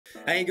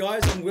Hey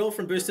guys, I'm Will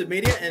from Boosted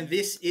Media, and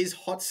this is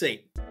Hot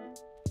Seat.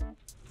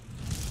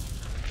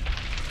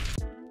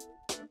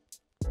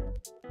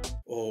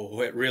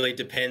 Oh, it really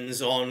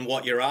depends on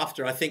what you're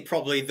after. I think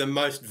probably the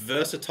most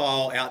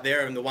versatile out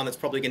there and the one that's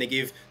probably going to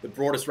give the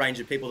broadest range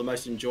of people the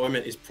most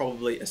enjoyment is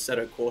probably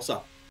Assetto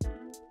Corsa.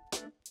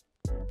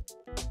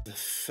 The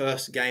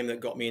first game that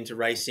got me into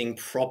racing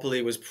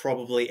properly was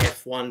probably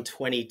F1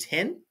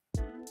 2010.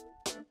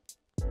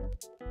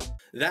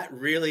 That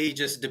really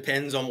just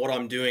depends on what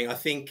I'm doing. I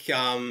think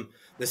the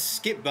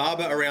Skip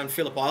Barber around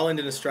Phillip Island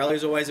in Australia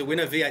is always a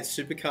winner. V8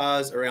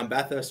 supercars around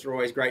Bathurst are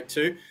always great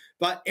too.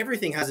 But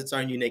everything has its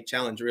own unique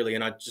challenge, really,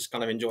 and I just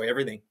kind of enjoy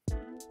everything.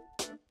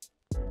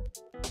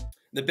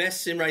 The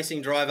best sim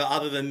racing driver,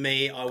 other than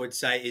me, I would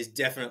say, is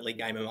definitely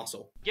Gamer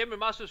Muscle. Gamer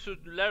Muscle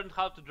should learn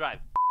how to drive.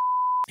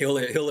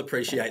 He'll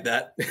appreciate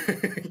that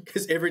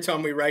because every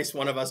time we race,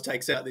 one of us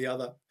takes out the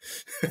other.